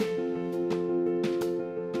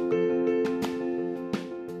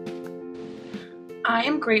I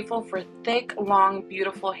am grateful for thick, long,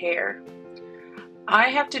 beautiful hair. I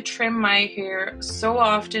have to trim my hair so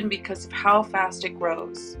often because of how fast it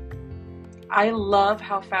grows. I love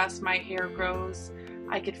how fast my hair grows.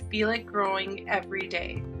 I could feel it growing every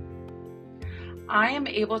day. I am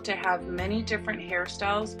able to have many different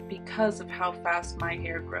hairstyles because of how fast my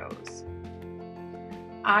hair grows.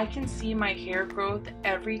 I can see my hair growth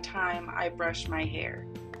every time I brush my hair.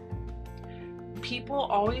 People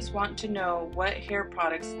always want to know what hair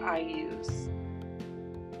products I use.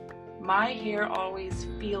 My hair always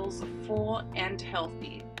feels full and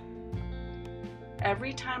healthy.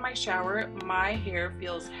 Every time I shower, my hair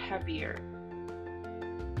feels heavier.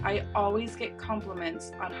 I always get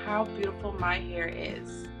compliments on how beautiful my hair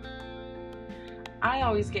is. I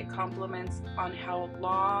always get compliments on how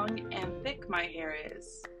long and thick my hair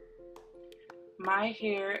is. My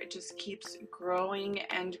hair just keeps growing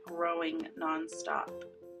and growing nonstop.